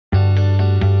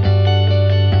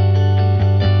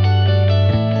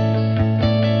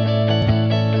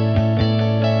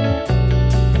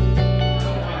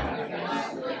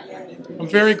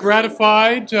very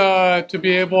gratified to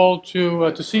be able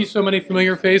to see so many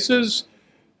familiar faces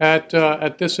at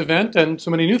this event and so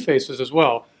many new faces as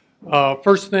well.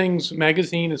 First Things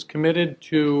magazine is committed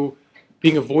to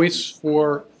being a voice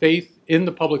for faith in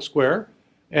the public square,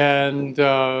 and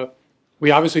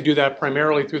we obviously do that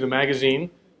primarily through the magazine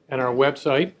and our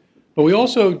website, but we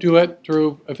also do it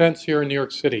through events here in New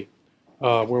York City,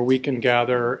 where we can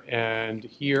gather and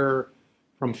hear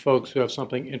from folks who have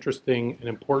something interesting and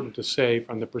important to say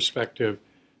from the perspective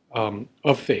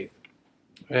of faith.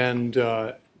 And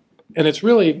it's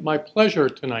really my pleasure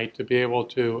tonight to be able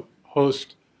to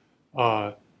host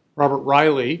Robert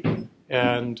Reilly,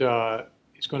 and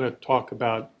he's going to talk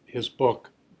about his book,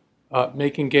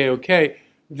 Making Gay Okay.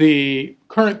 The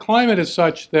current climate is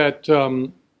such that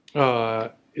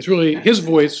it's really, his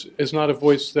voice is not a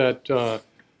voice that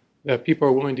that people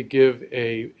are willing to give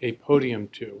a podium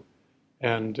to.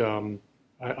 And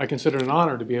I consider it an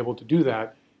honor to be able to do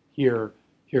that here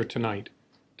tonight,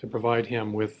 to provide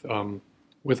him with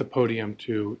a podium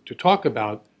to talk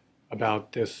about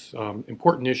this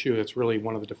important issue that's really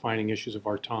one of the defining issues of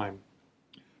our time.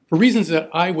 For reasons that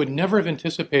I would never have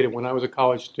anticipated when I was a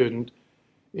college student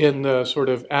in the sort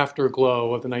of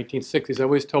afterglow of the 1960s. I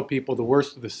always tell people the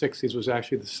worst of the 60s was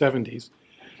actually the 70s.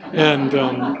 And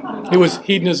it was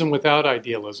hedonism without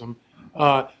idealism.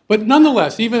 But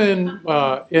nonetheless, even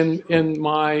in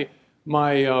my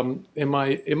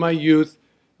youth,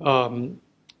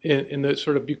 in the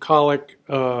sort of bucolic,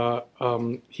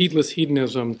 heedless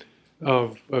hedonism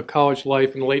of college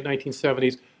life in the late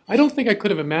 1970s, I don't think I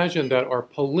could have imagined that our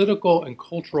political and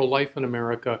cultural life in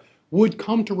America would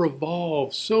come to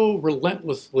revolve so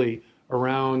relentlessly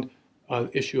around the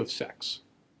issue of sex.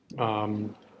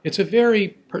 It's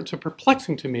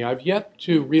perplexing to me. I've yet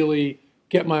to really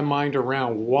get my mind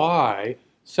around why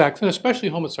sex, and especially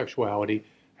homosexuality,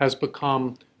 has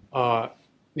become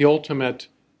the ultimate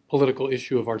political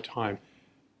issue of our time.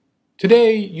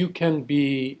 Today, you can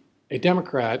be a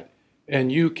Democrat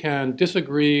and you can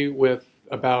disagree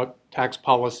about tax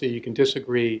policy, you can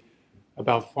disagree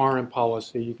about foreign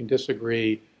policy, you can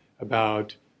disagree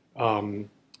about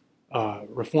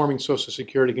reforming Social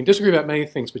Security, you can disagree about many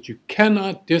things, but you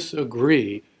cannot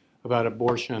disagree about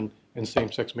abortion and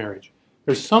same-sex marriage.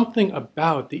 There's something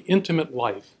about the intimate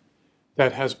life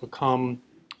that has become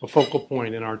a focal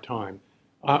point in our time.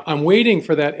 I'm waiting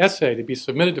for that essay to be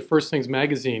submitted to First Things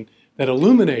magazine that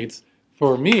illuminates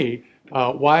for me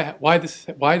why this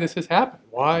has happened.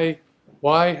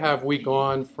 Why have we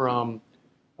gone from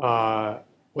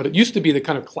what it used to be the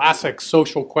kind of classic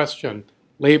social question,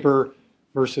 labor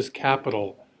versus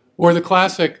capital, or the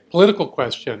classic political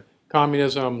question,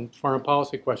 communism, foreign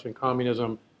policy question,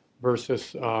 communism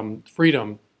versus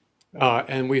freedom,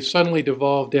 and we've suddenly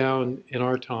devolved down in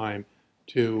our time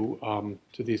to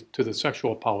the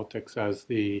sexual politics as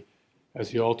the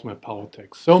ultimate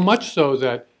politics. So much so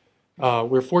that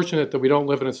we're fortunate that we don't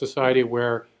live in a society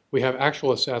where we have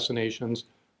actual assassinations,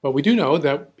 but we do know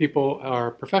that people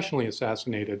are professionally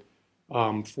assassinated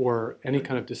for any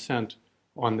kind of dissent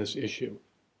on this issue.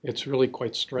 It's really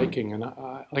quite striking, and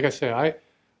like I say,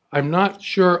 I'm not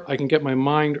sure I can get my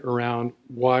mind around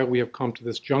why we have come to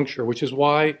this juncture, which is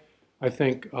why I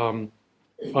think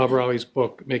Bob Reilly's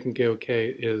book, Making Gay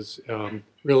Okay, is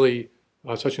really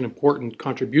such an important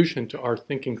contribution to our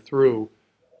thinking through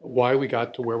why we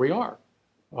got to where we are.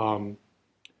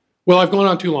 Well, I've gone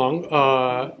on too long.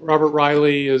 Robert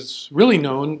Reilly is really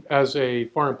known as a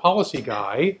foreign policy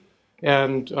guy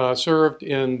and served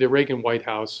in the Reagan White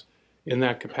House in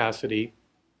that capacity.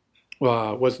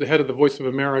 Was the head of the Voice of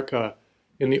America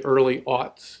in the early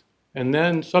aughts, and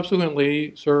then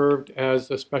subsequently served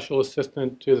as a special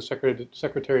assistant to the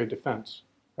Secretary of Defense.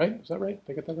 Right? Is that right?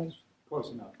 Did I get that right? Close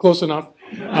enough. Close enough.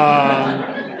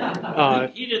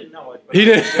 He didn't know it. He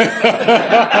did.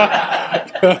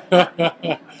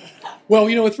 Well,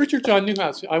 you know, with Richard John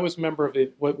Newhouse, I was a member of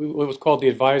what was called the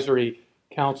Advisory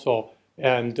Council,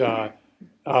 and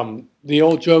the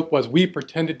old joke was we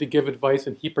pretended to give advice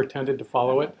and he pretended to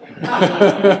follow it.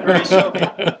 Very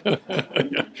Soviet.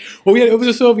 Well, it was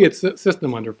a Soviet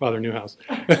system under Father Newhouse.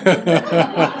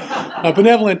 A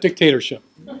benevolent dictatorship.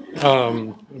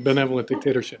 Benevolent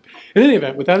dictatorship. In any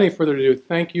event, without any further ado,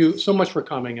 thank you so much for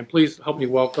coming, and please help me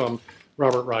welcome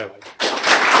Robert Reilly.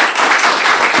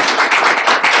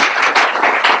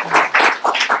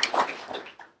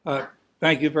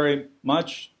 Thank you very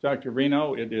much, Dr.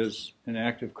 Reno. It is an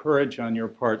act of courage on your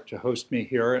part to host me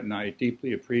here, and I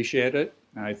deeply appreciate it.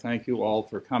 And I thank you all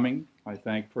for coming. I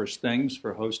thank First Things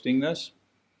for hosting this.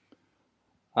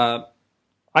 I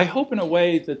hope in a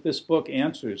way that this book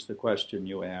answers the question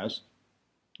you asked.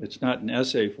 It's not an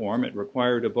essay form. It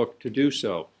required a book to do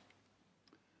so.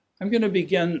 I'm going to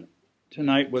begin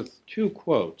tonight with two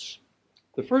quotes.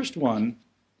 The first one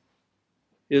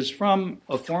is from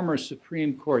a former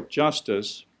Supreme Court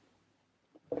justice.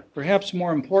 Perhaps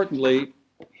more importantly,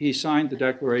 he signed the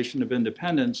Declaration of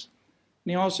Independence,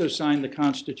 and he also signed the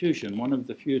Constitution, one of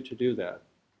the few to do that.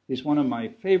 He's one of my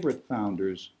favorite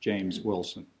founders, James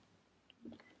Wilson.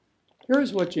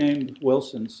 Here's what James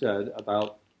Wilson said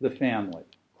about the family.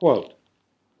 Quote,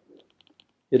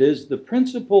 "It is the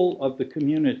principle of the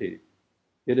community.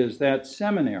 It is that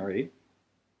seminary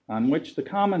on which the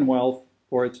Commonwealth,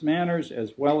 for its manners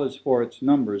as well as for its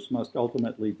numbers, must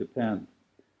ultimately depend.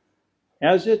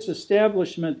 As its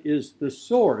establishment is the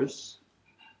source,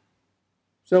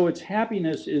 so its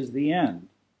happiness is the end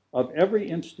of every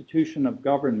institution of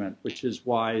government which is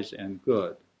wise and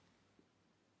good.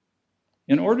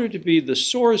 In order to be the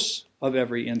source of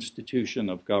every institution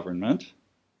of government,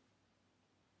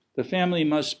 the family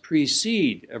must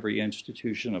precede every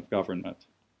institution of government.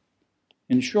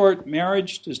 In short,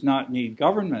 marriage does not need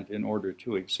government in order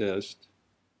to exist.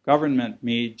 Government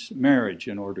needs marriage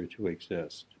in order to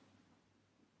exist."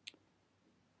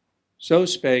 So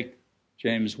spake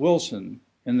James Wilson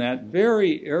in that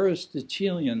very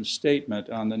Aristotelian statement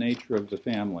on the nature of the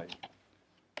family.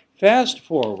 Fast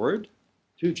forward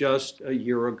to just a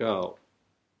year ago,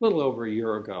 a little over a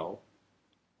year ago,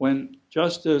 when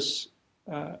Justice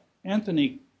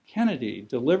Anthony Kennedy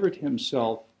delivered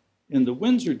himself in the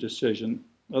Windsor decision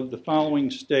of the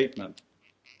following statement,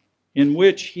 in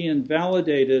which he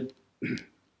invalidated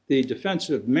the Defense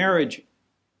of Marriage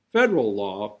federal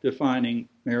law defining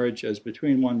marriage as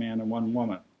between one man and one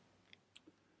woman.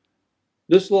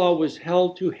 This law was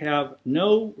held to have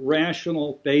no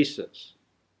rational basis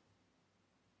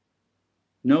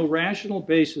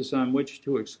on which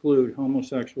to exclude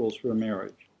homosexuals from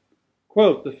marriage.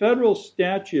 Quote, "The federal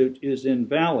statute is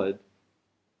invalid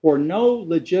for no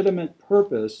legitimate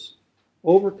purpose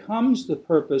overcomes the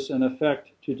purpose and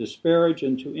effect to disparage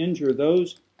and to injure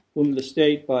those whom the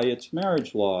state by its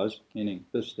marriage laws," meaning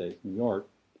this state, New York,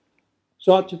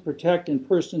 "sought to protect in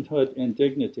personhood and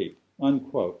dignity,"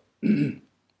 unquote.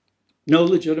 No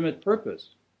legitimate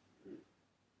purpose.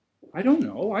 I don't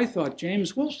know. I thought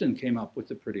James Wilson came up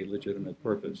with a pretty legitimate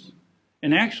purpose,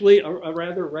 and actually a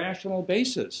rather rational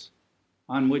basis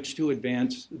on which to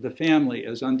advance the family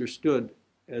as understood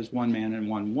as one man and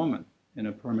one woman in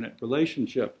a permanent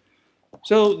relationship.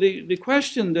 So the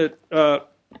question that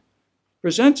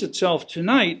presents itself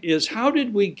tonight is, how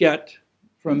did we get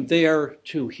from there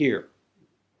to here?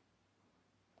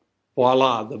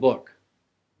 Voila, the book.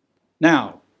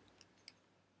 Now,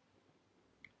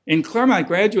 in Claremont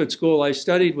Graduate School, I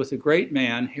studied with a great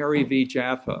man, Harry V.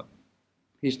 Jaffa.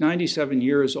 He's 97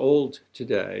 years old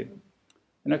today.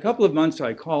 In a couple of months,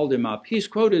 I called him up. He's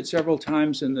quoted several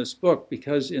times in this book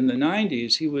because in the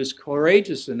 90s, he was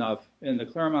courageous enough in the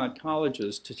Claremont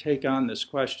colleges to take on this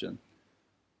question,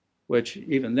 which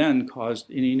even then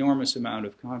caused an enormous amount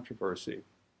of controversy.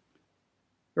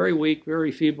 Very weak,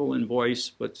 very feeble in voice,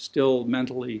 but still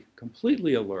mentally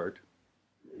completely alert.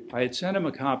 I had sent him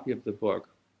a copy of the book,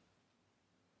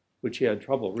 which he had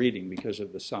trouble reading because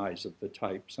of the size of the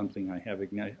type, something I have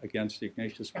against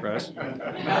Ignatius Press.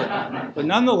 But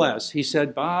nonetheless, he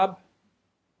said, "Bob,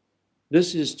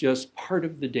 this is just part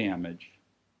of the damage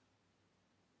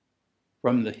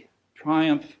from the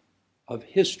triumph of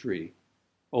history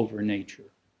over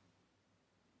nature."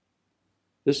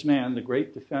 This man, the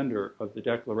great defender of the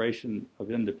Declaration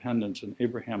of Independence and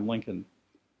Abraham Lincoln,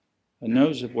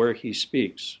 knows of where he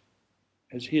speaks,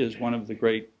 as he is one of the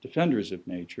great defenders of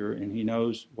nature, and he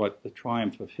knows what the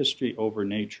triumph of history over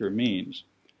nature means.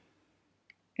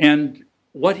 And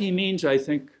what he means, I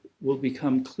think, will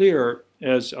become clear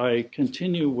as I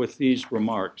continue with these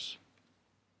remarks.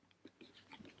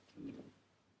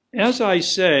 As I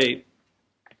say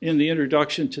in the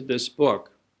introduction to this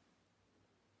book,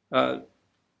 the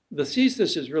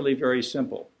thesis is really very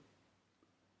simple.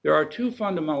 There are two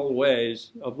fundamental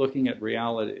ways of looking at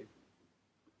reality.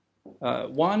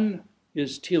 One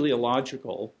is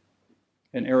teleological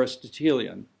and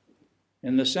Aristotelian,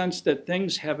 in the sense that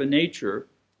things have a nature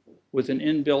with an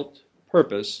inbuilt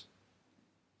purpose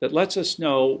that lets us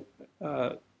know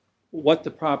what the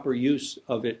proper use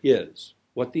of it is,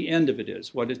 what the end of it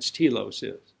is, what its telos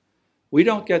is. We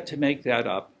don't get to make that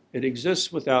up. It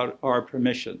exists without our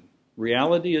permission.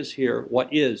 Reality is here.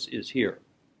 What is here.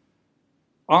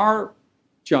 Our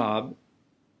job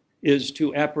is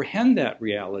to apprehend that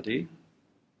reality,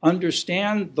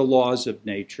 understand the laws of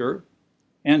nature,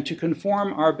 and to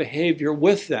conform our behavior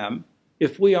with them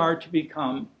if we are to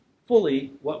become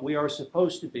fully what we are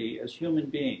supposed to be as human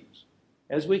beings.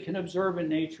 As we can observe in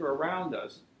nature around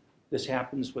us, this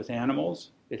happens with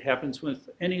animals, it happens with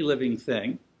any living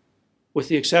thing, with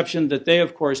the exception that they,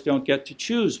 of course, don't get to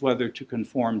choose whether to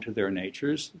conform to their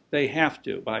natures. They have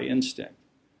to by instinct.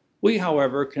 We,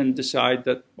 however, can decide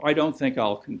that I don't think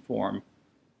I'll conform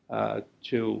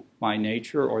to my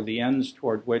nature or the ends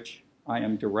toward which I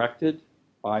am directed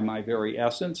by my very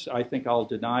essence. I think I'll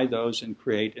deny those and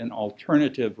create an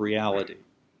alternative reality.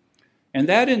 And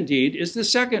that indeed is the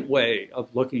second way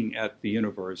of looking at the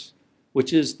universe,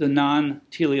 which is the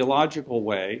non-teleological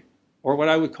way, or what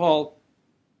I would call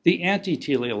the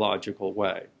anti-teleological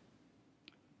way.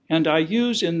 And I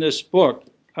use in this book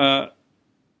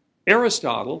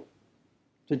Aristotle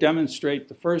to demonstrate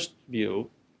the first view,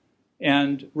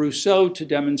 and Rousseau to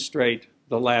demonstrate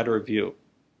the latter view.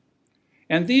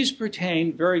 And these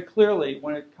pertain very clearly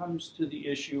when it comes to the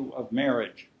issue of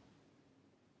marriage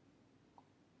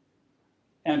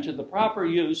and to the proper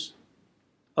use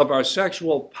of our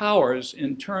sexual powers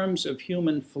in terms of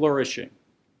human flourishing.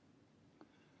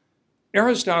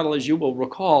 Aristotle, as you will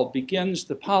recall, begins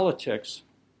the politics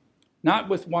not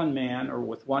with one man or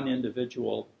with one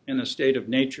individual in a state of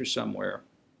nature somewhere,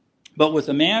 but with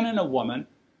a man and a woman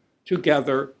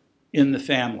together in the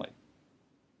family.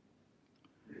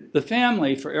 The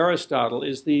family, for Aristotle,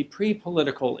 is the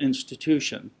pre-political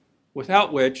institution,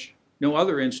 without which no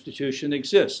other institution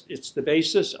exists. It's the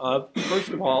basis of, first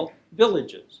of all,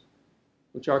 villages,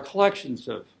 which are collections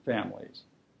of families.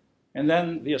 And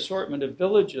then the assortment of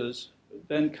villages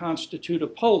then constitute a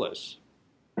polis,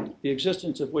 the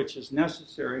existence of which is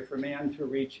necessary for man to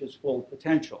reach his full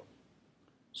potential.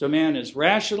 So man is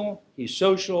rational, he's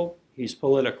social, he's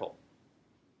political.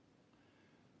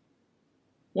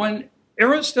 When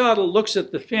Aristotle looks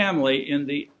at the family in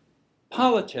the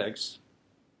politics,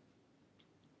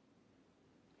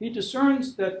 he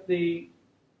discerns that the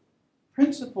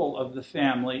principle of the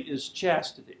family is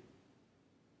chastity,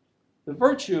 the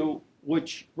virtue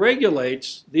which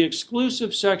regulates the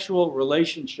exclusive sexual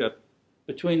relationship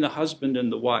between the husband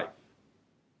and the wife.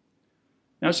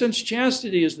 Now, since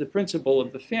chastity is the principle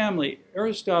of the family,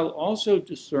 Aristotle also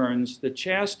discerns that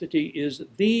chastity is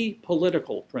the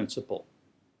political principle,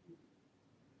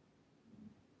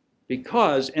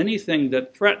 because anything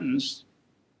that threatens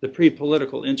the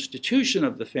pre-political institution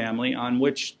of the family on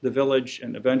which the village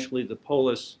and eventually the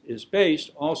polis is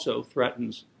based also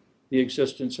threatens the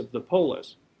existence of the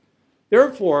polis.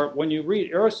 Therefore, when you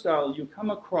read Aristotle, you come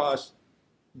across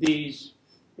these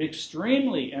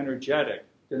extremely energetic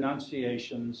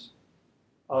denunciations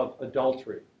of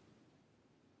adultery.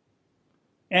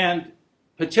 And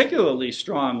particularly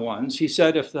strong ones. He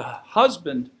said if the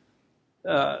husband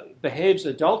behaves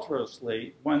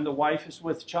adulterously when the wife is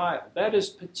with child, that is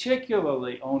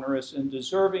particularly onerous and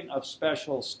deserving of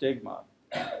special stigma.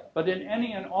 But in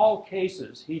any and all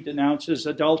cases, he denounces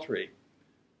adultery,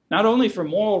 not only for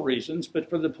moral reasons, but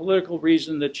for the political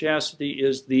reason that chastity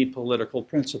is the political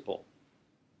principle.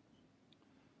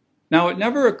 Now, it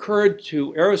never occurred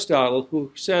to Aristotle,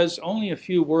 who says only a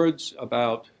few words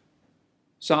about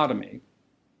sodomy,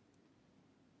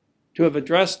 to have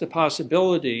addressed the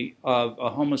possibility of a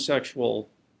homosexual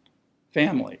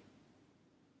family.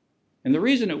 And the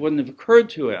reason it wouldn't have occurred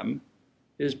to him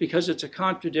is because it's a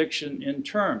contradiction in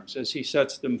terms as he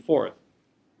sets them forth.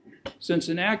 Since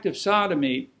an act of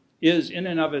sodomy is in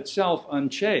and of itself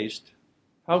unchaste,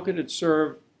 how could it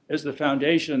serve as the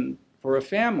foundation for a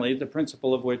family, the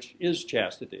principle of which is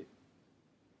chastity?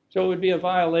 So it would be a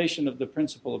violation of the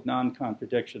principle of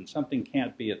non-contradiction. Something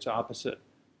can't be its opposite.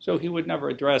 So he would never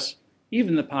address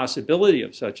even the possibility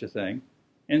of such a thing.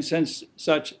 And since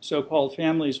such so-called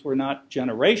families were not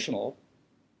generational,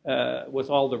 with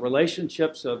all the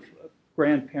relationships of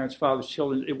grandparents, fathers,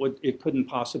 children, it couldn't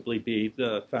possibly be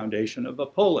the foundation of a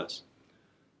polis.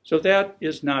 So that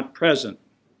is not present.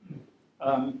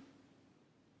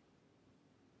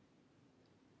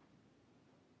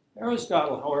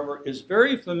 Aristotle, however, is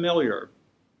very familiar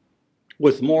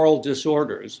with moral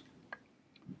disorders,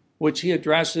 which he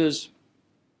addresses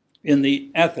in the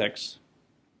Ethics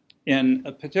in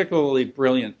a particularly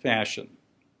brilliant fashion.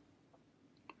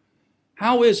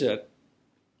 How is it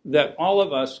that all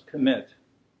of us commit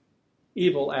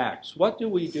evil acts? What do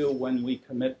we do when we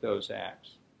commit those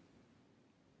acts?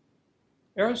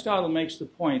 Aristotle makes the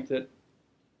point that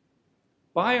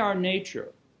by our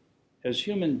nature as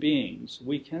human beings,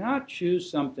 we cannot choose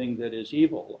something that is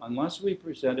evil unless we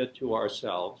present it to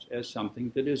ourselves as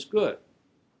something that is good.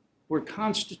 We're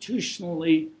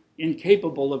constitutionally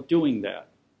incapable of doing that.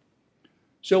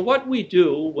 So what we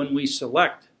do when we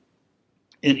select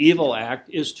an evil act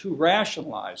is to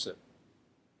rationalize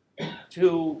it.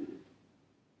 to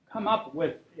come up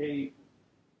with a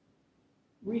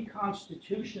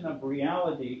reconstitution of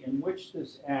reality in which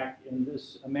this act, in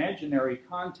this imaginary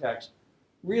context,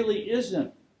 really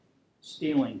isn't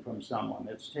stealing from someone.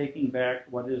 It's taking back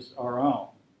what is our own.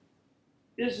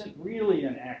 Isn't really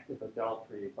an act of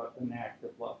adultery, but an act of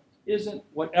love. Isn't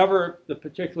whatever the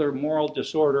particular moral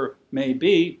disorder may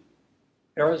be,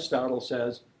 Aristotle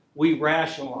says, we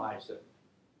rationalize it.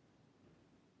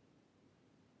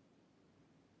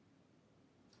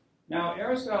 Now,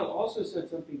 Aristotle also said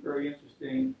something very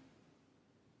interesting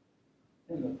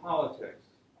in the Politics.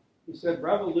 He said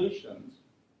revolutions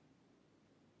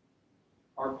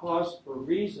are caused for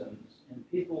reasons in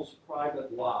people's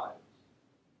private lives.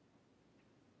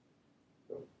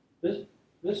 So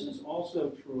this is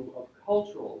also true of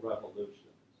cultural revolutions.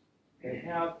 They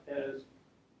have as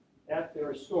at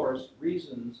their source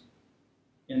reasons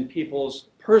in people's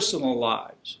personal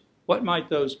lives. What might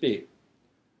those be?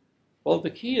 Well,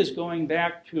 the key is going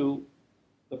back to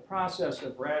the process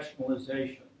of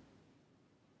rationalization.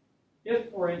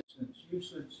 If, for instance, you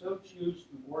should so choose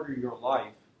to order your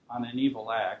life on an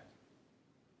evil act,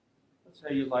 let's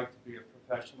say you'd like to be a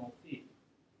professional thief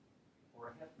or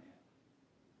a hitman,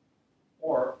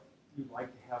 or you'd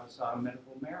like to have a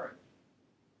sodomitical marriage,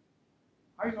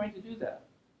 how are you going to do that?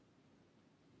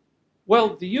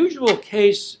 Well, the usual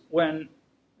case when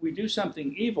we do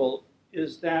something evil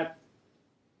is that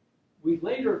we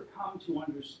later come to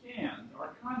understand,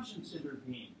 our conscience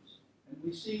intervenes, and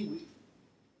we see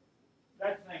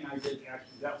that thing I did,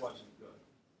 actually, that wasn't good.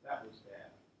 That was bad.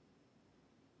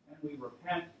 And we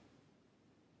repent.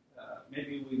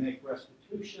 Maybe we make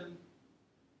restitution.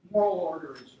 Moral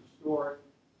order is restored.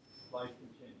 Life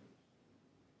continues.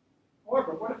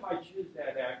 However, what if I choose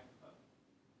that act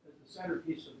as the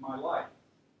centerpiece of my life?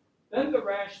 Then the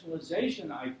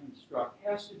rationalization I construct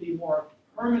has to be more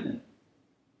permanent.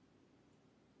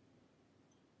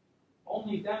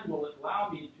 Only then will it allow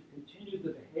me to continue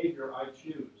the behavior I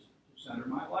choose to center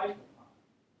my life upon.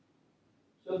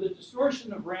 So the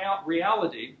distortion of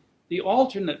reality, the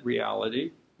alternate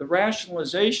reality, the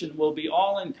rationalization will be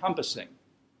all-encompassing.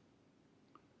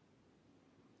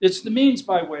 It's the means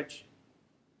by which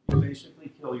you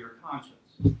basically kill your conscience.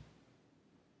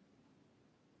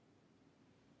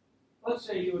 Let's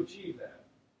say you achieve that.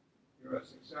 You're a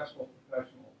successful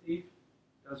professional thief,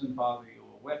 doesn't bother you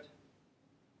a whit.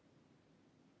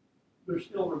 There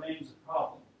still remains a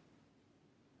problem.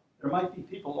 There might be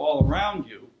people all around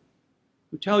you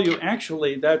who tell you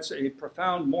actually that's a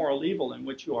profound moral evil in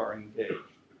which you are engaged.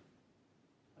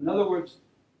 In other words,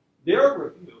 their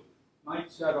rebuke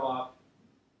might set off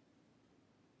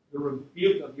the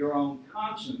rebuke of your own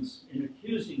conscience in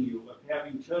accusing you of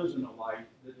having chosen a life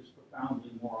that is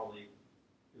profoundly morally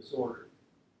disordered.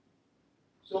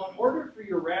 So in order for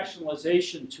your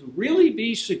rationalization to really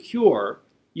be secure,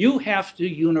 you have to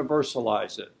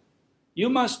universalize it. You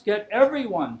must get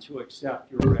everyone to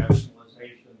accept your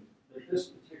rationalization that this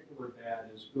particular bad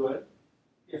is good.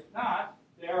 If not,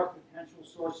 there are potential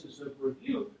sources of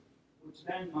rebuke, which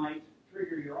then might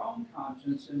trigger your own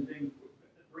conscience and bring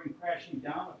crashing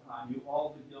down upon you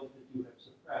all the guilt that you have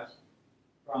suppressed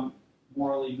from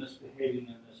morally misbehaving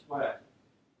in this way.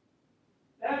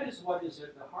 That is what is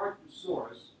at the heart and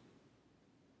source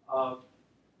of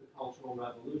the Cultural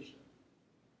Revolution.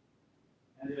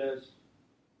 And as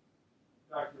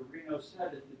Dr. Reno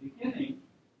said at the beginning,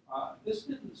 this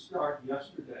didn't start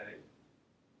yesterday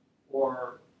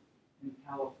or in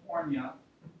California.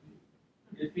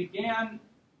 It began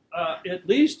at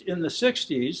least in the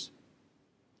 60s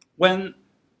when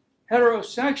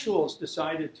heterosexuals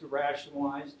decided to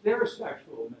rationalize their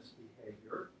sexual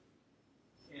misbehavior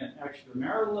in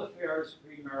extramarital affairs,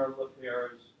 premarital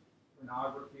affairs,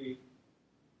 pornography,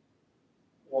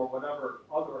 or whatever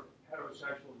other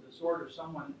heterosexual disorder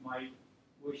someone might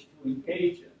wish to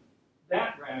engage in.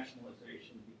 That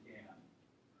rationalization began.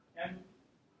 And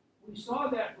we saw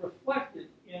that reflected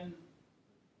in,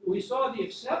 we saw the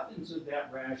acceptance of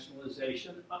that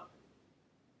rationalization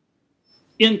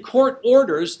in court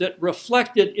orders that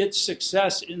reflected its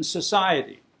success in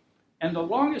society. And the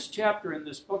longest chapter in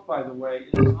this book, by the way,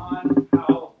 is on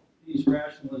how these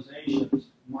rationalizations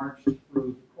marched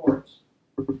through the courts.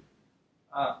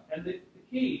 And the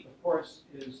key, of course,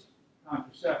 is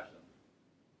contraception.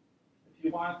 If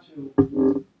you want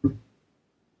to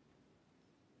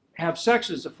have sex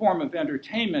as a form of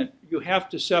entertainment, you have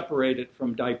to separate it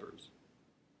from diapers.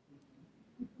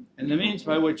 And the means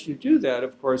by which you do that,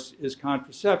 of course, is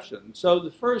contraception. So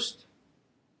the first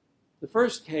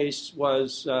case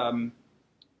was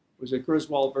at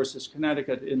Griswold versus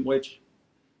Connecticut, in which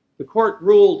the court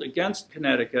ruled against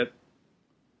Connecticut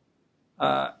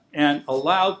and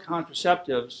allowed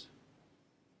contraceptives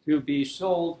to be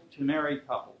sold to married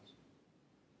couples.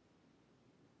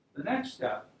 The next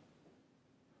step,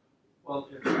 well,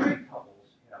 if married couples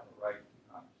have a right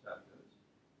to contraceptives,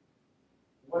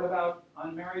 what about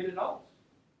unmarried adults?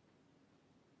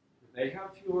 Do they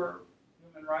have fewer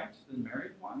human rights than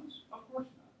married ones? Of course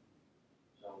not.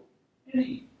 So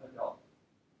any adult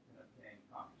can obtain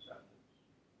contraceptives.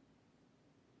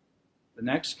 The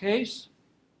next case,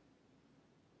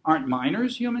 aren't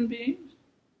minors human beings?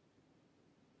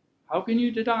 How can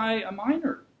you deny a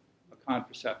minor a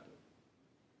contraceptive?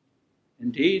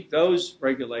 Indeed, those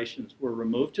regulations were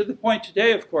removed to the point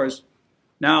today, of course,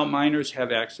 now minors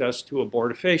have access to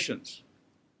abortifacients.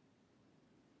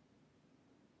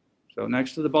 So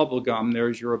next to the bubble gum,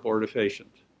 there's your abortifacient.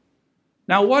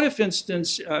 Now, what if,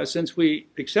 instance, since we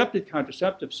accepted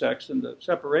contraceptive sex and the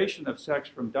separation of sex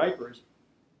from diapers,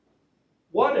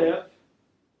 what if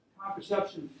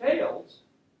contraception fails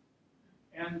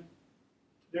and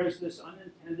there's this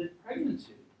unintended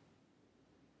pregnancy?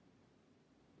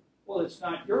 Well, it's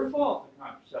not your fault, the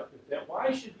contraceptive failed.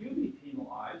 Why should you be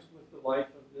penalized with the life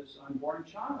of this unborn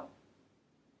child?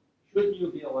 Shouldn't you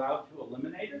be allowed to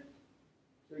eliminate it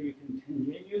so you can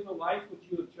continue the life which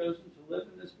you have chosen to live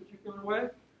in this particular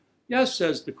way? Yes,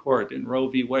 says the court in Roe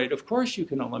v. Wade, of course you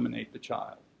can eliminate the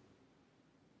child.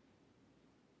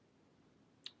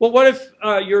 Well, what if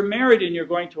you're married and you're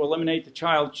going to eliminate the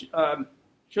child?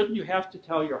 Shouldn't you have to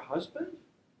tell your husband?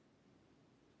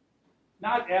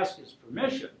 Not ask his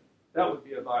permission. That would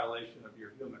be a violation of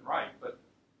your human right. But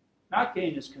not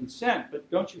gain his consent,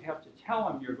 but don't you have to tell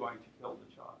him you're going to kill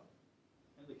the child?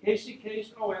 In the Casey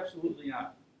case, oh, absolutely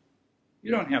not.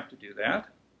 You don't have to do that.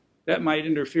 That might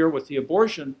interfere with the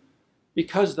abortion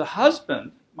because the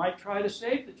husband might try to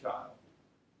save the child.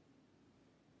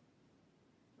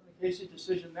 In the Casey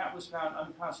decision, that was found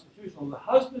unconstitutional. The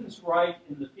husband's right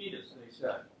in the fetus, they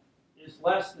said, is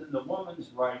less than the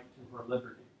woman's right to her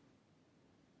liberty.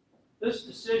 This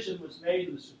decision was made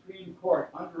in the Supreme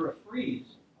Court under a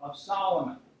freeze of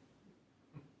Solomon,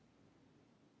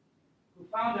 who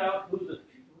found out who the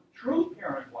true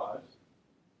parent was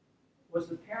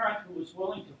the parent who was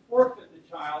willing to forfeit the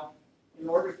child in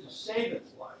order to save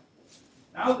its life.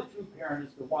 Now the true parent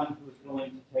is the one who is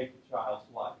willing to take the child's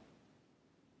life.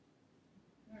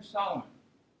 There's Solomon.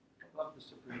 I love the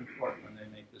Supreme Court when they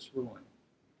make this ruling.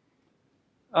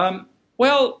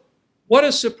 Well, what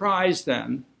a surprise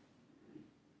then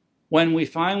when we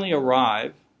finally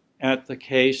arrive at the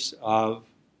case of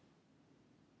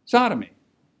sodomy.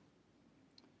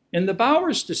 In the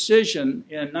Bowers decision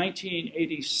in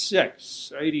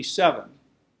 1987,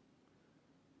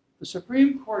 the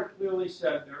Supreme Court clearly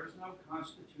said there is no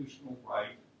constitutional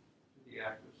right to the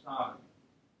act of sodomy.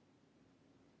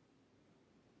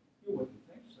 You wouldn't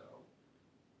think so.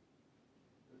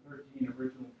 The 13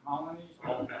 original colonies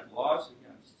all had laws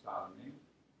against sodomy.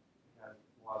 They had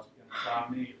laws against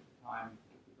sodomy at the time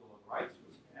that the Bill of Rights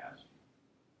was passed.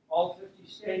 All 50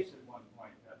 states at one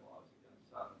point had laws against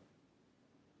sodomy.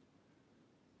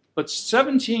 But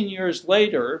 17 years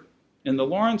later, in the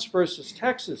Lawrence versus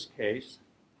Texas case,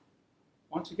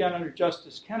 once again under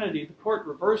Justice Kennedy, the court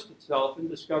reversed itself and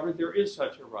discovered there is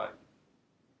such a right.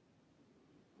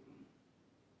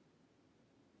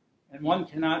 And one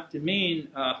cannot demean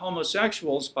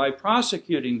homosexuals by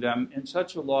prosecuting them in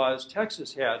such a law as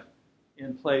Texas had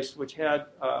in place, which had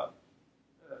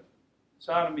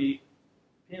sodomy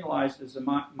penalized as a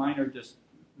minor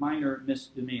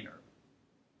misdemeanor.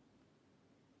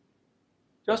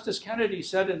 Justice Kennedy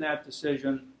said in that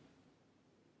decision,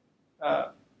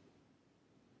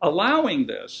 allowing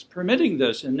this, permitting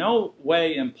this, in no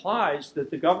way implies that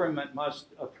the government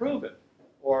must approve it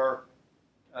or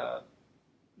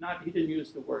he didn't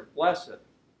use the word bless it.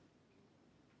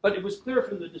 But it was clear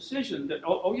from the decision that,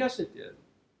 oh yes, it did.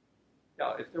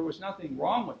 Yeah, if there was nothing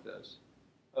wrong with this,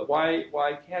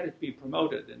 why can't it be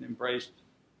promoted and embraced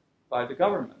by the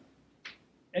government?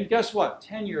 And guess what?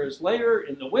 10 years later,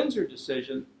 in the Windsor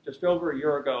decision, just over a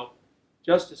year ago,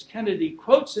 Justice Kennedy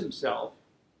quotes himself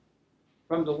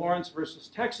from the Lawrence versus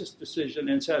Texas decision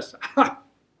and says,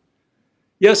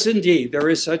 yes, indeed, there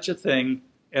is such a thing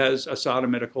as a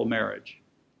sodomitical marriage.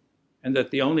 And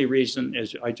that the only reason,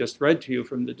 as I just read to you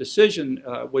from the decision,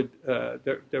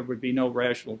 there would be no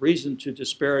rational reason to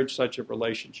disparage such a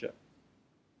relationship.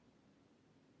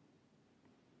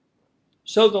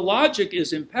 So the logic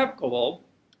is impeccable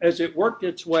as it worked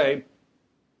its way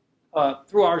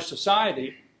through our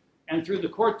society and through the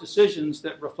court decisions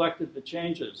that reflected the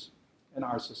changes in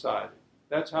our society.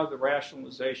 That's how the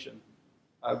rationalization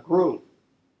grew.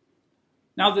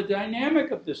 Now, the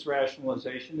dynamic of this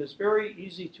rationalization is very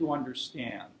easy to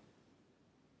understand.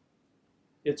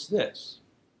 It's this.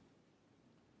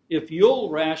 If you'll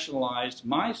rationalize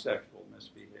my sexual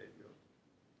misbehavior,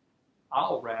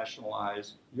 I'll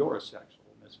rationalize your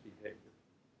sexual misbehavior.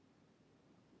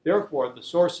 Therefore, the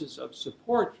sources of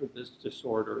support for this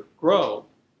disorder grow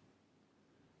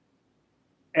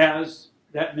as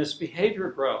that misbehavior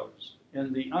grows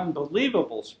in the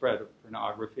unbelievable spread of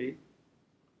pornography,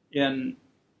 in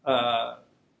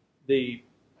the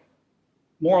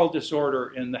moral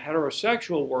disorder in the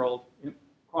heterosexual world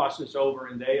crosses over,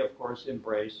 and they, of course,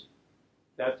 embrace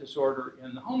that disorder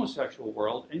in the homosexual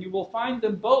world, and you will find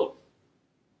them both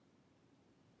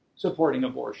supporting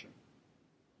abortion.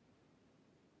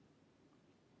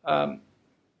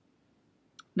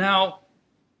 Now,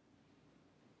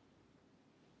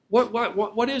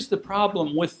 what is the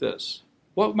problem with this?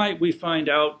 What might we find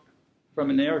out from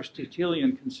an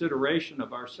Aristotelian consideration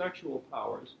of our sexual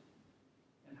powers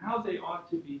and how they ought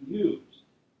to be used?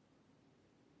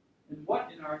 And what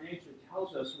in our nature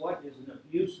tells us what is an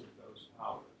abuse of those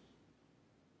powers?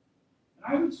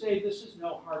 And I would say this is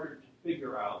no harder to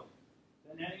figure out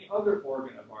than any other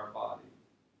organ of our body.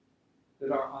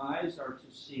 That our eyes are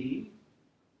to see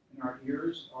and our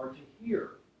ears are to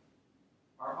hear.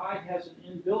 Our eye has an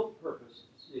inbuilt purpose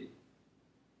to see.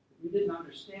 If we didn't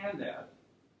understand that,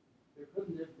 there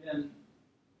couldn't have been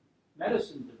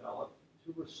medicine developed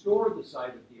to restore the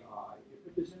sight of the eye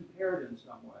if it is impaired in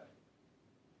some way.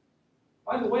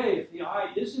 By the way, if the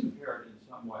eye is impaired in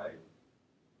some way,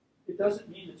 it doesn't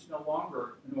mean it's no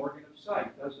longer an organ of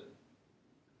sight, does it?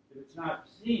 If it's not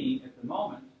seeing at the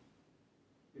moment,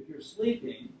 if you're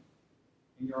sleeping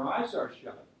and your eyes are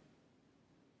shut,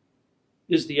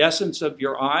 is the essence of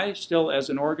your eye still as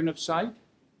an organ of sight?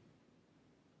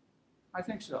 I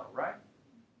think so, right?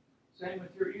 Same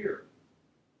with your ear.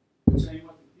 Same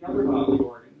with the other bodily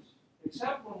organs,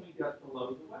 except when we get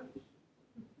below the waist.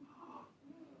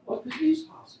 What could these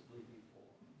possibly be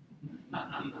for?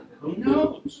 Who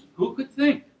knows? Who could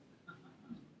think?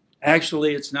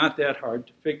 Actually, it's not that hard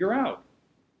to figure out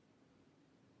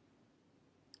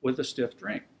with a stiff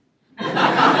drink.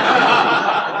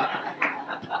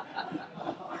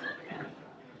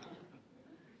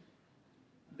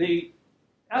 The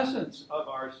essence of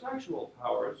our sexual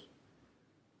powers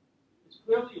is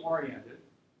clearly oriented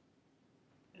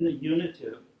in a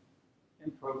unitive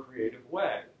and procreative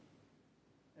way.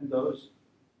 And those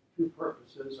two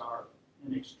purposes are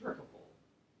inextricable.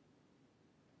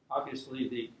 Obviously,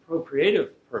 the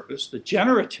procreative purpose, the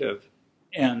generative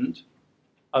end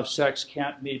of sex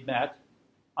can't be met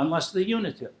unless the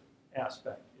unitive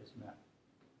aspect is met.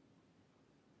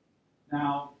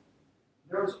 Now,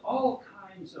 there's all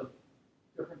kinds of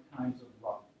different kinds of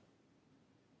love.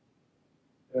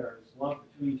 There's love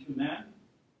between two men,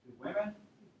 two women,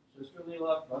 sisterly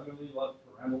love, brotherly love,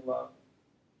 parental love,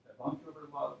 avuncular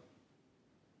love.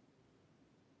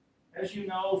 As you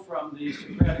know from the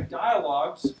Socratic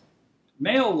dialogues,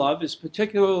 male love is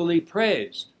particularly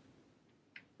praised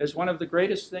as one of the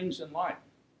greatest things in life.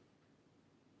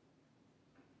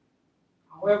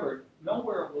 However,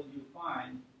 nowhere will you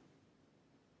find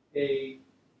a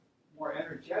more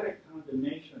energetic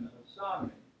condemnation of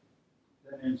sodomy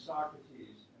than in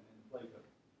Socrates and in Plato.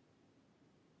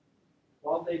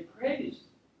 While they praise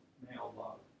male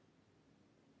love,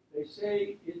 they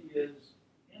say it is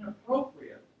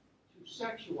inappropriate to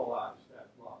sexualize that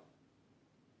love.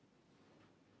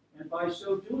 And by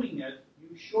so doing it,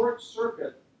 you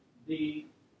short-circuit the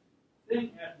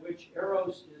thing at which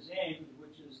Eros is aimed,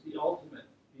 which is the ultimate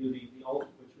beauty,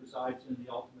 which resides in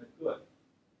the ultimate good.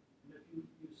 And if you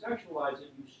sexualize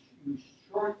it, you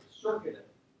short-circuit it.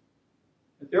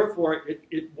 And therefore,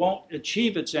 it won't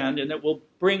achieve its end, and it will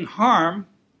bring harm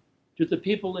to the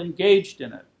people engaged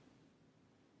in it.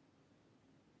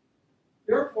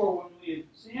 Therefore, when we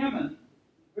examine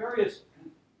various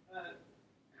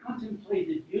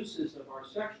contemplated uses of our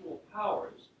sexual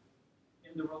powers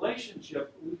in the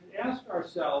relationship, we could ask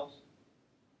ourselves,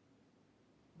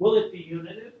 will it be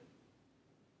unitive?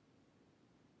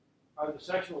 Are the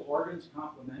sexual organs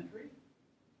complementary?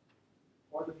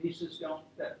 Or the pieces don't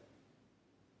fit?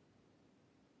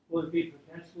 Will it be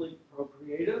potentially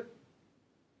procreative?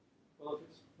 Well, if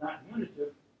it's not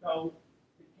unitive, no,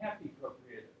 it can't be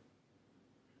procreative.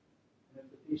 And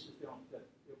if the pieces don't fit,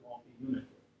 it won't be unitive.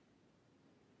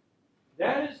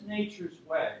 That is nature's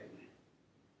way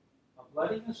of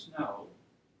letting us know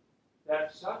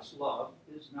that such love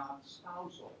is not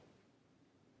spousal.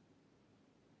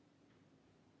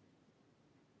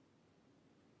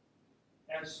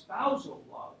 As spousal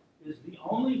love is the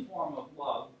only form of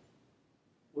love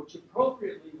which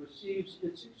appropriately receives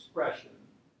its expression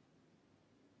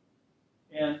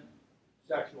in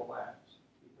sexual acts,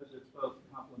 because it's both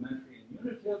complementary and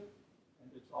unitive,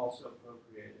 and it's also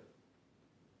procreative.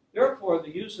 Therefore,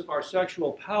 the use of our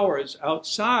sexual powers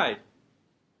outside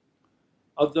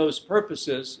of those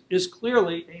purposes is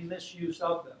clearly a misuse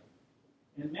of them,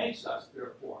 and makes us,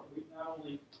 therefore, we not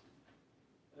only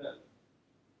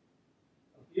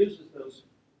abuses those,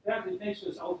 in fact, it makes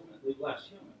us ultimately less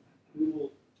human.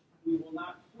 We will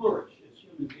not flourish as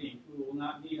human beings. We will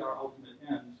not meet our ultimate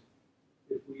ends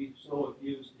if we so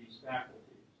abuse these faculties.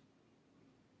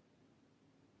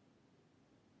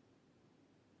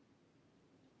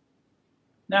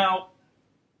 Now,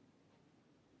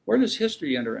 where does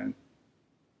history enter in?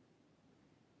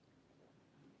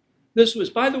 This was,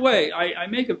 by the way, I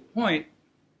make a point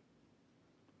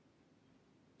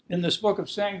in this book of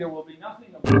saying there will be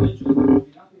nothing of religion, there will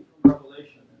be nothing from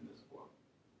Revelation in this book.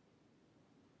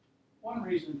 One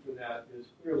reason for that is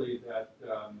clearly that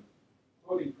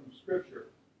quoting from Scripture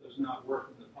does not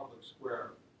work in the public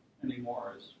square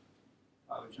anymore, as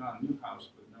Father John Newhouse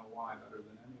would know why better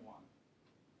than anyone.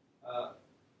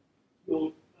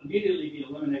 You'll immediately be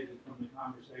eliminated from the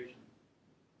conversation.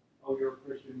 Oh, you're a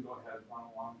Christian, go ahead, run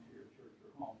along to your church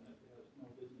or home. That has no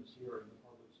business here in the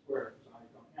public square because I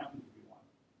don't happen to be one.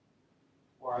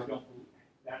 Or I don't believe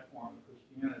that form of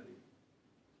Christianity.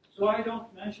 So I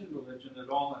don't mention religion at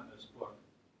all in this book.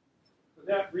 For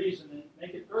that reason, and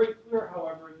make it very clear,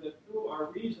 however, that through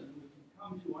our reason we can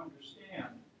come to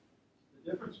understand the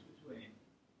difference between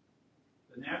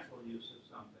the natural use of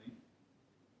something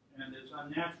and its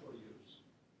unnatural use.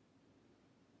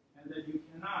 And that you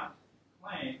cannot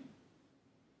claim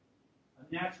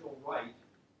a natural right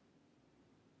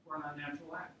for an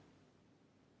unnatural act.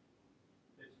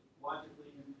 It's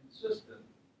logically inconsistent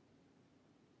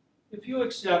if you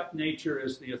accept nature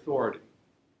as the authority.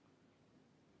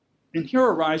 And here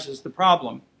arises the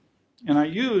problem. And I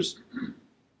use,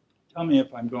 tell me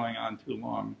if I'm going on too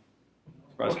long.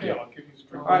 Okay, I'll give you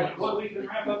some. All right, well, we can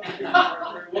wrap up the history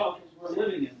very well because we're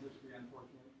living in history,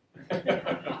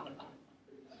 unfortunately.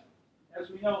 As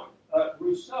we know,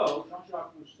 Rousseau,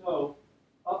 Jean-Jacques Rousseau,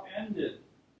 upended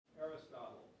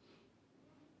Aristotle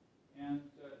and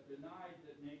denied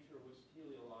that nature was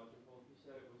teleological. He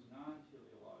said it was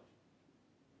non-teleological.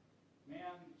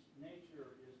 Man's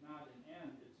nature is not an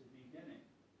end, it's a beginning.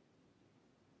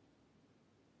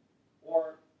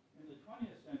 Or in the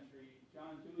 20th century,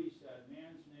 John Dewey said,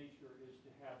 man's nature is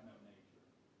to have no nature.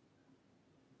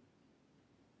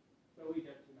 So we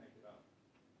get to make it up.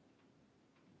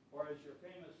 Or as your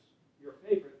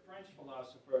favorite French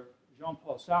philosopher,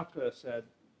 Jean-Paul Sartre said,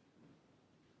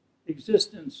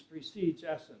 existence precedes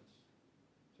essence.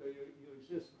 So you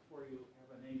exist before you have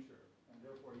a nature, and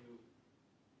therefore you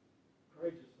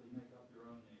courageously make up your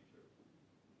own nature.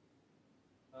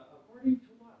 According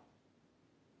to what?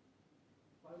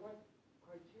 By what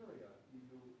criteria do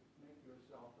you make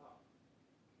yourself up?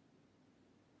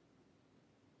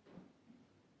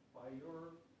 By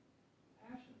your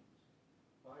passions,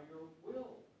 by your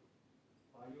will,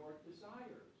 by your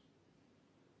desires.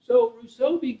 So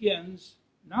Rousseau begins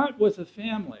not with a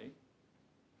family,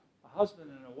 a husband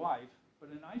and a wife, but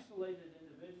an isolated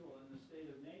individual in the state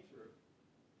of nature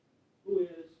who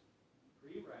is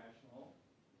pre-rational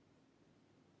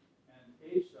and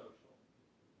asocial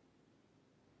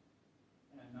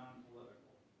and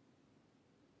non-political.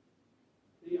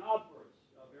 The obverse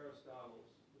of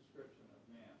Aristotle's description of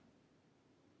man.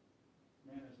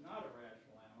 Man is not a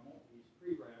rational animal, he's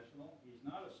pre-rational, he's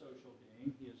not a social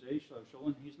being, he is asocial,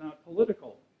 and he's not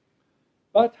political.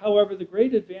 But, however, the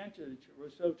great advantage,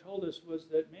 Rousseau told us, was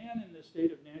that man in this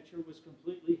state of nature was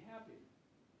completely happy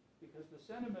because the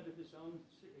sentiment of his own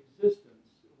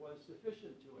existence was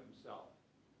sufficient to himself.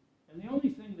 And the only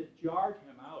thing that jarred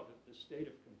him out of the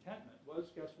state of contentment was,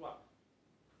 guess what?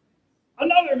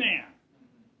 Another man!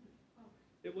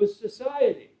 It was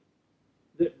society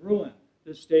that ruined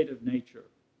this state of nature.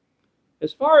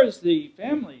 As far as the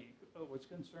family was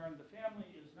concerned, the family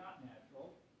is not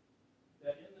natural.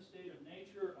 That in the state of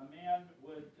nature, a man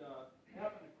would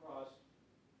happen across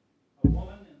a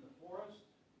woman in the forest,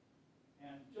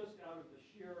 and just out of the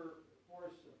sheer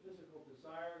force of physical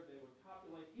desire, they would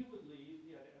copulate. He would leave.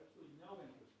 He had absolutely no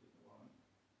interest in the woman.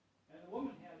 And the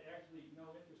woman had actually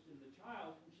no interest in the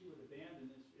child, and she would abandon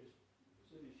this as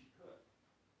soon as she could.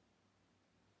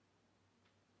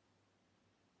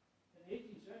 In the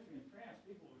 18th century in France,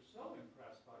 people were so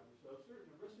impressed by Rousseau,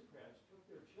 certain aristocrats took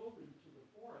their children to the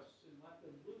forests and let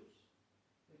them loose,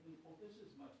 thinking, well, this is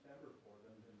much better for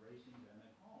them than raising them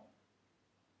at home.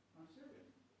 I'm serious.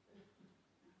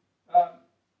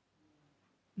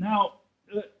 Now,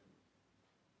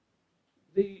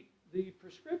 the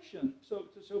prescription, so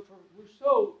for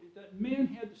Rousseau, that man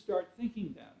had to start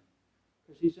thinking then,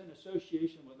 because he's in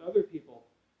association with other people,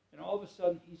 and all of a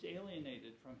sudden he's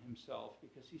alienated from himself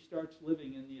because he starts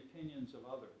living in the opinions of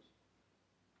others.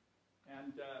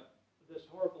 And this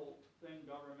horrible thing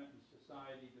government and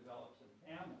society develops and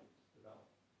families develop.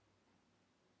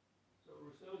 So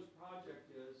Rousseau's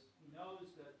project is, he knows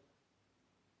that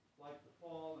like the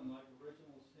fall and like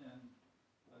original sin,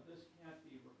 this can't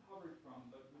be recovered from,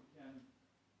 but we can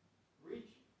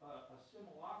reach a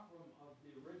simulacrum of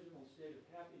the original state of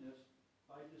happiness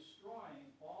by destroying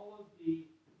all of the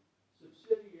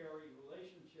subsidiary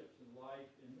relationships in life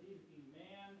and leaving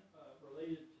man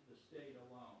related to the state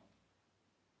alone.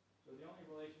 So the only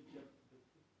relationship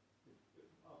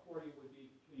for you would be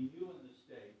between you and the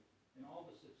state, and all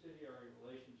the subsidiary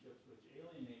relationships which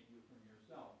alienate you from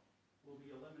yourself will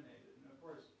be eliminated. And of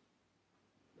course,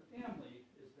 the family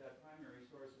is that primary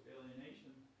source of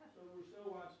alienation. So Rousseau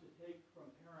wants to take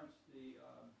from parents the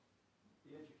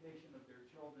education of their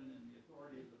children and the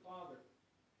authority of the father.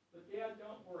 But Dad,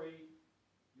 don't worry,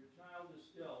 your child is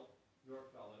still your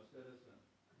fellow citizen.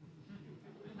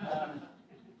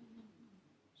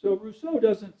 So Rousseau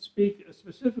doesn't speak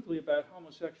specifically about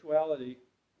homosexuality,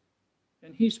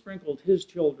 and he sprinkled his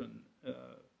children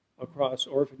across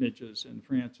orphanages in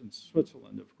France and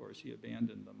Switzerland. Of course, he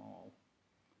abandoned them all.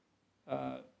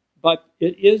 But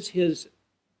it is his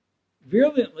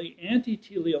virulently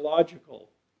anti-teleological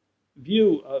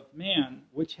view of man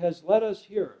which has led us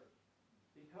here,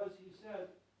 because he said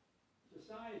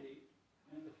society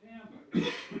and the family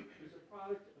is a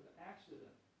product of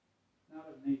accident, not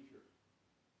of nature.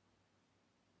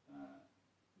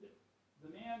 The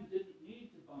man didn't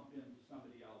need to bump into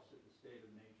somebody else at the state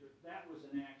of nature. That was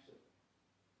an accident.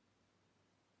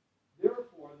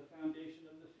 Therefore, the foundation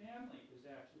of the family is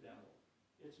accidental.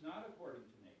 It's not according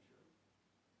to nature,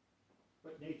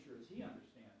 but nature as he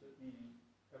understands it, meaning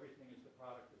everything is the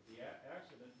product of the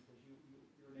accident, because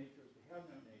your nature is to have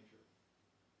no nature.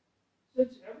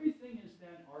 Since everything is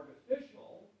then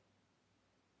artificial,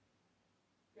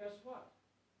 guess what?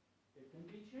 It can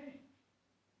be changed.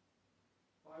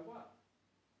 By what?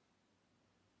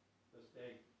 The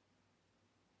state.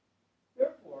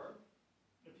 Therefore,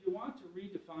 if you want to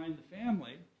redefine the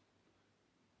family,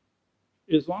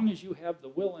 as long as you have the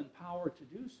will and power to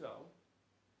do so,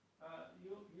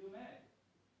 you may,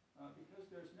 because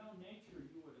there's no nature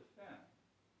you would offend.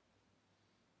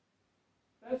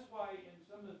 That's why in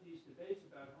some of these debates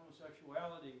about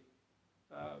homosexuality,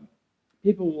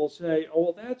 people will say,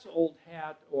 oh, well, that's old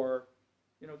hat, or,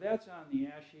 you know, that's on the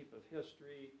ash heap of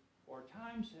history, or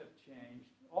times have changed.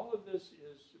 All of this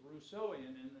is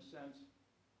Rousseauian in the sense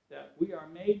that we are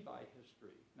made by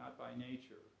history, not by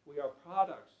nature. We are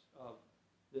products of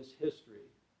this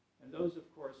history. And those, of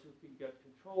course, who can get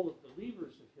control of the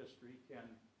levers of history can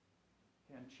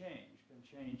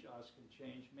change us, can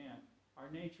change man.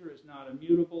 Our nature is not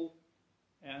immutable.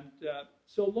 And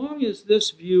so long as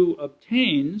this view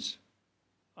obtains,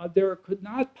 there could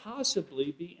not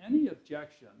possibly be any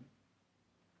objection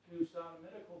to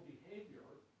sodomitical behavior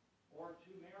or to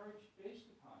marriage based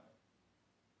upon it.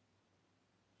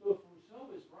 So if Rousseau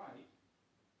is right,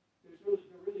 there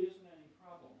really isn't any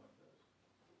problem with this.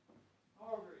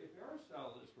 However, if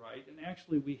Aristotle is right, and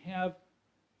actually we have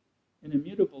an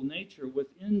immutable nature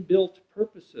with inbuilt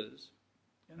purposes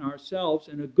in ourselves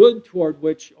and a good toward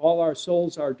which all our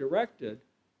souls are directed,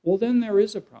 well, then there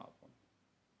is a problem.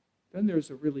 Then there's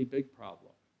a really big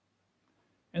problem.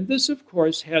 And this, of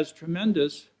course, has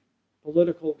tremendous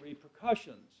political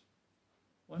repercussions.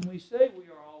 When we say we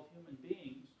are all human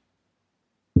beings,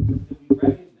 that we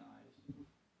recognize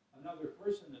another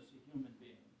person as a human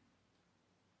being,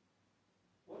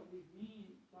 what we mean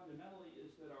fundamentally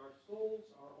is that our souls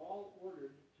are all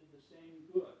ordered to the same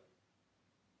good.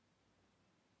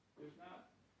 There's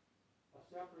not a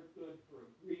separate good for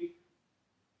a Greek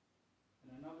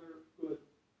and another good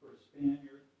for a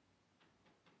Spaniard.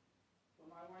 Well,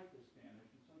 my wife is Spanish,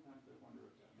 and sometimes I wonder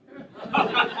if that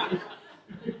means.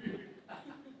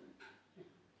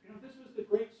 You know, this was the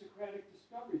great Socratic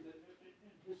discovery that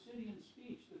in Thucydides'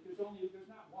 speech, that there's not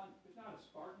a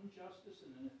Spartan justice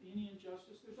and an Athenian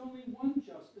justice. There's only one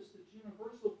justice that's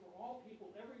universal for all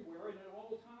people everywhere and at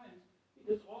all times,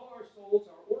 because all our souls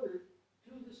are ordered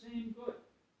to the same good.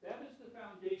 That is the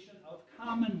foundation of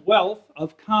commonwealth,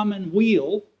 of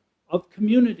commonweal, of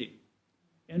community.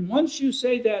 And once you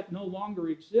say that no longer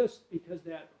exists because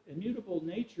that immutable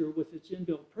nature with its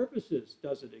inbuilt purposes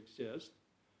doesn't exist,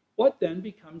 what then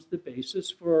becomes the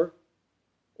basis for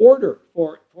order,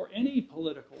 for any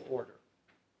political order?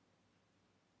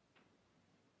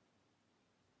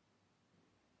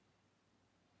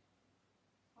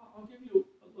 give you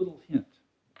a little hint.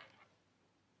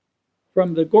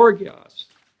 From the Gorgias,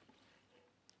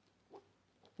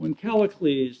 when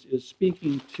Callicles is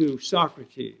speaking to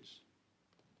Socrates,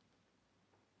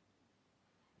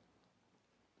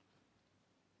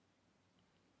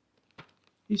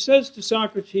 he says to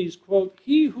Socrates, quote,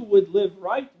 "He who would live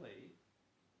rightly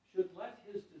should let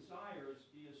his desires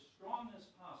be as strong as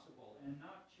possible and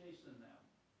not chasten them,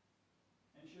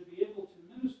 and should be able to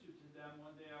minister to them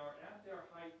when they are at their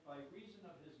height by reason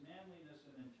of his manliness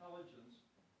and intelligence,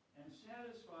 and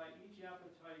satisfy each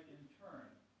appetite in turn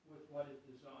with what it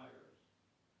desires."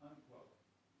 Unquote.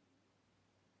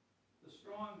 The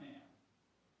strong man.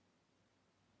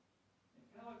 And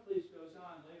Callicles goes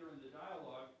on later in the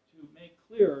dialogue to make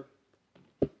clear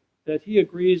that he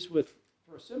agrees with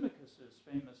Thrasymachus'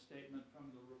 famous statement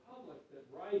from the Republic that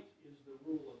right is the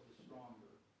rule of the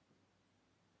stronger.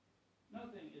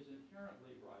 Nothing is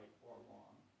inherently right or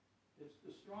wrong. It's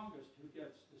the strongest who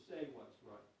gets to say what's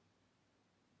right.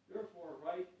 Therefore,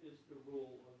 right is the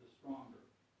rule of the stronger.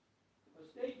 A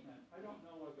statement, I don't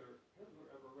know whether Hitler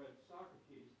ever read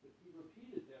Socrates, but he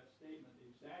repeated that statement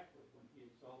exactly when he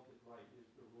exalted right is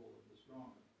the rule of the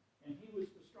stronger. And he was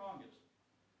the strongest.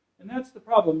 And that's the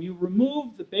problem. You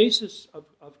remove the basis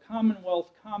of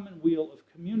commonwealth, commonweal, of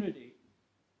community,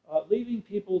 leaving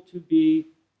people to be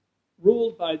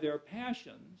ruled by their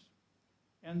passions,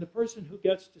 and the person who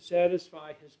gets to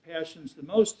satisfy his passions the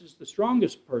most is the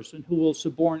strongest person who will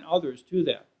suborn others to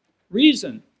that.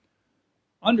 Reason.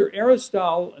 Under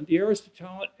Aristotle and the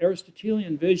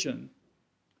Aristotelian vision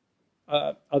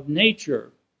of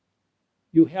nature,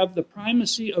 you have the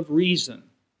primacy of reason,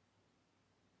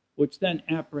 which then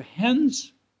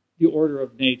apprehends the order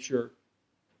of nature,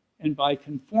 and by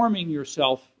conforming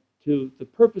yourself to the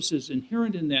purposes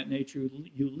inherent in that nature,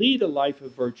 you lead a life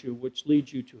of virtue, which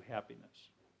leads you to happiness.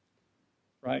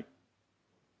 Right?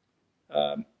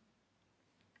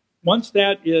 Once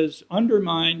that is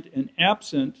undermined and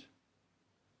absent,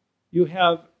 you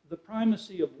have the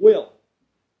primacy of will.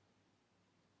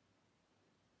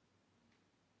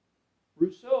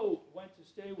 Rousseau went to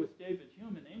stay with David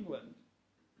Hume in England.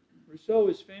 Rousseau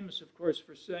is famous, of course,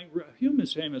 for saying, Hume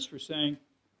is famous for saying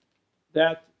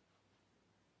that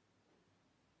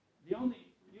the only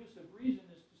use of reason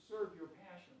is to serve your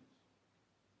passions.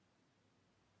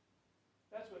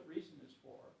 That's what reason is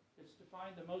for. It's to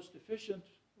find the most efficient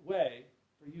way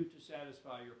for you to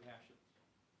satisfy your passions.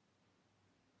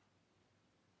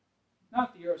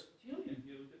 Not the Aristotelian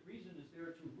view that reason is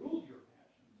there to rule your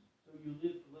passions, so you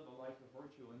live a life of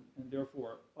virtue and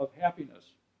therefore of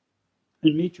happiness,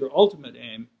 and meet your ultimate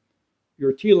aim,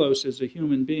 your telos as a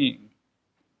human being.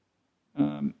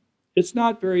 It's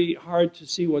not very hard to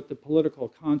see what the political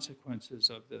consequences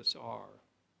of this are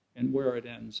and where it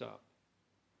ends up.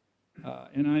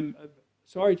 And I'm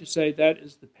sorry to say that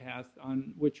is the path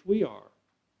on which we are.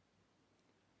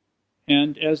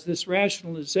 And as this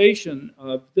rationalization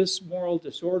of this moral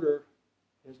disorder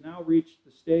has now reached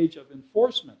the stage of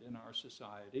enforcement in our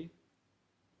society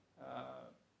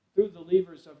through the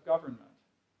levers of government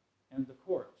and the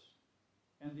courts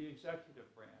and the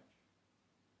executive branch.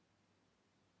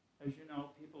 As you know,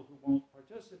 people who won't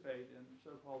participate in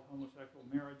so-called homosexual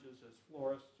marriages as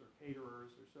florists or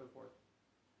caterers or so forth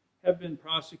have been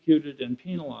prosecuted and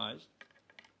penalized.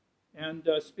 And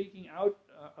speaking out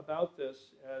about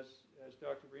this, as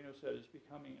Dr. Brino said, is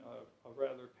becoming a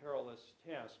rather perilous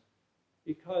task,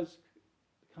 because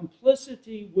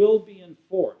complicity will be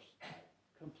enforced.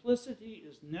 Complicity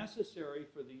is necessary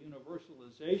for the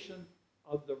universalization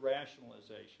of the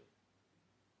rationalization.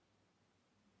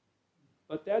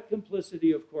 But that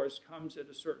complicity, of course, comes at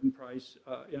a certain price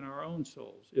in our own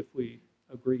souls if we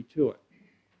agree to it.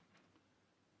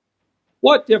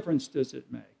 What difference does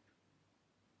it make?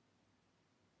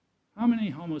 How many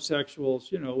homosexuals,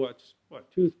 what,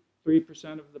 2-3%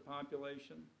 of the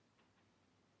population?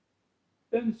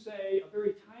 Then say a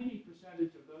very tiny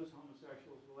percentage of those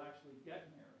homosexuals will actually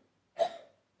get married,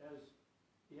 as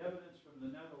the evidence from the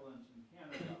Netherlands and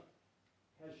Canada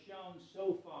has shown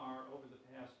so far over the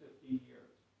past 15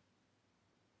 years.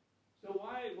 So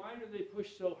why do they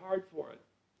push so hard for it?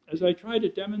 As I try to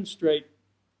demonstrate,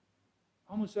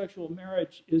 homosexual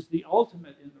marriage is the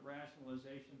ultimate in the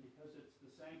rationalization because it's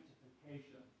the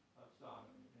sanctification of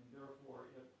sodomy, and therefore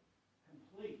it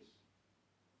completes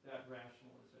that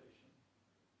rationalization.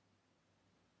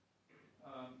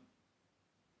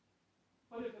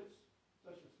 But if it's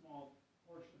such a small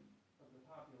portion of the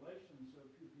population, so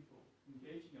few people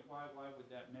engaging it, why would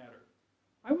that matter?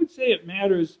 I would say it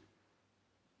matters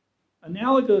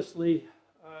analogously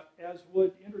as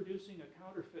would introducing a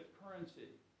counterfeit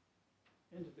currency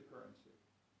into the currency.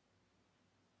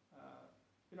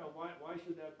 You know, why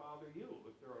should that bother you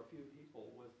if there are a few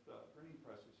people with printing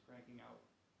presses cranking out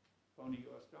phony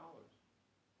US dollars?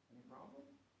 Any problem?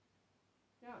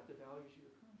 Yeah, it devalues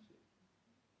your currency.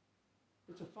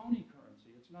 It's a phony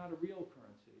currency. It's not a real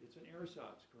currency. It's an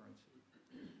ersatz currency.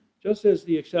 Just as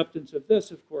the acceptance of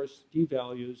this, of course,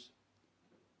 devalues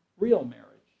real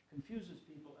marriage, confuses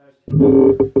people as to what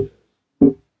marriage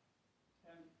is.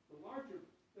 And the larger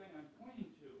thing I'm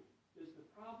pointing to is the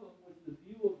problem with the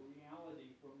view of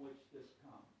reality from which this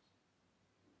comes.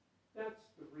 That's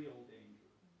the real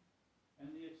danger. And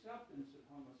the acceptance of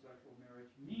homosexual marriage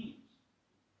means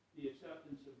the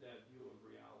acceptance of that view of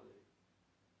reality.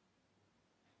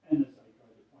 And as I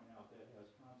tried to point out, that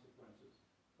has consequences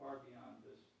far beyond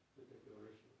this particular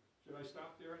issue. Should I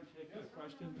stop there and take a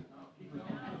question?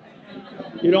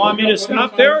 You don't want me to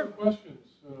stop there?